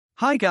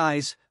Hi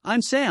guys,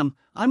 I'm Sam.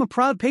 I'm a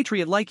proud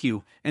patriot like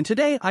you, and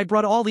today I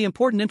brought all the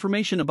important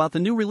information about the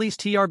new release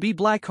TRB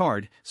Black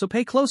Card, so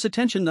pay close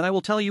attention that I will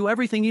tell you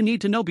everything you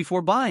need to know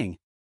before buying.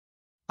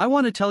 I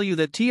want to tell you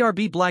that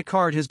TRB Black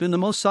Card has been the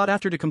most sought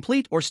after to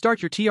complete or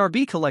start your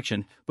TRB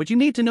collection, but you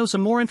need to know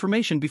some more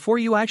information before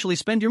you actually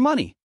spend your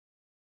money.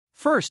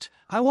 First,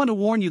 I want to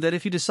warn you that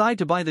if you decide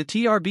to buy the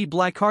TRB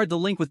Black Card, the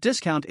link with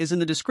discount is in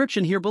the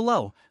description here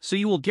below, so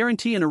you will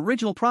guarantee an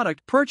original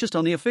product purchased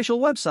on the official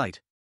website.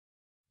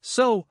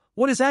 So,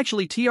 what is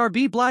actually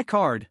TRB Black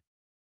Card?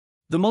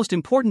 The most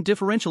important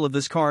differential of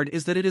this card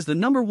is that it is the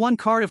 #1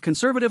 card of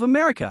conservative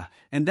America,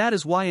 and that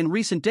is why in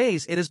recent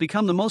days it has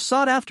become the most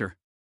sought after.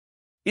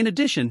 In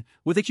addition,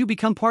 with it you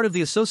become part of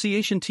the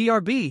association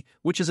TRB,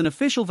 which is an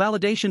official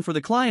validation for the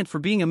client for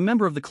being a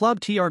member of the club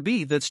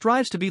TRB that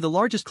strives to be the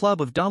largest club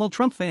of Donald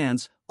Trump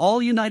fans,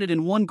 all united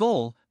in one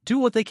goal: do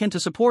what they can to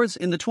support us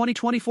in the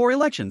 2024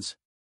 elections.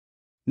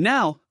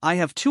 Now, I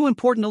have two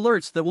important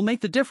alerts that will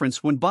make the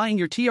difference when buying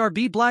your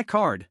TRB Black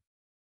Card.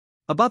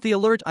 About the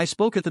alert I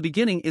spoke at the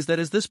beginning is that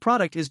as this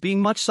product is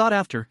being much sought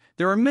after,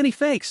 there are many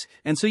fakes,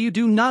 and so you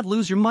do not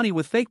lose your money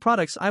with fake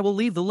products. I will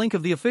leave the link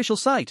of the official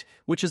site,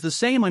 which is the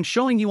same I'm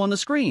showing you on the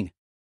screen.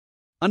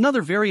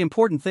 Another very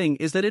important thing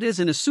is that it is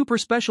in a super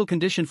special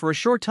condition for a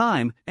short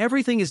time.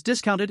 Everything is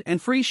discounted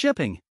and free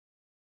shipping.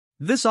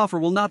 This offer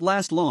will not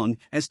last long,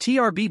 as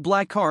TRB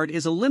Black Card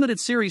is a limited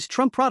series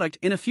Trump product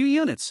in a few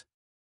units.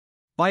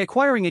 By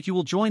acquiring it, you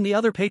will join the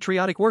other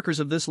patriotic workers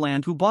of this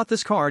land who bought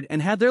this card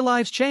and had their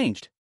lives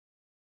changed.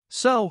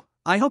 So,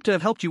 I hope to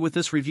have helped you with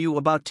this review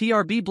about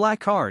TRB Black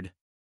Card.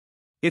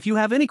 If you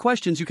have any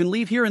questions, you can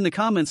leave here in the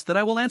comments that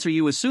I will answer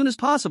you as soon as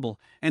possible,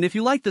 and if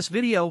you like this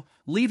video,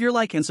 leave your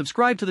like and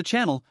subscribe to the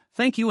channel.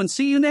 Thank you and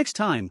see you next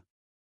time.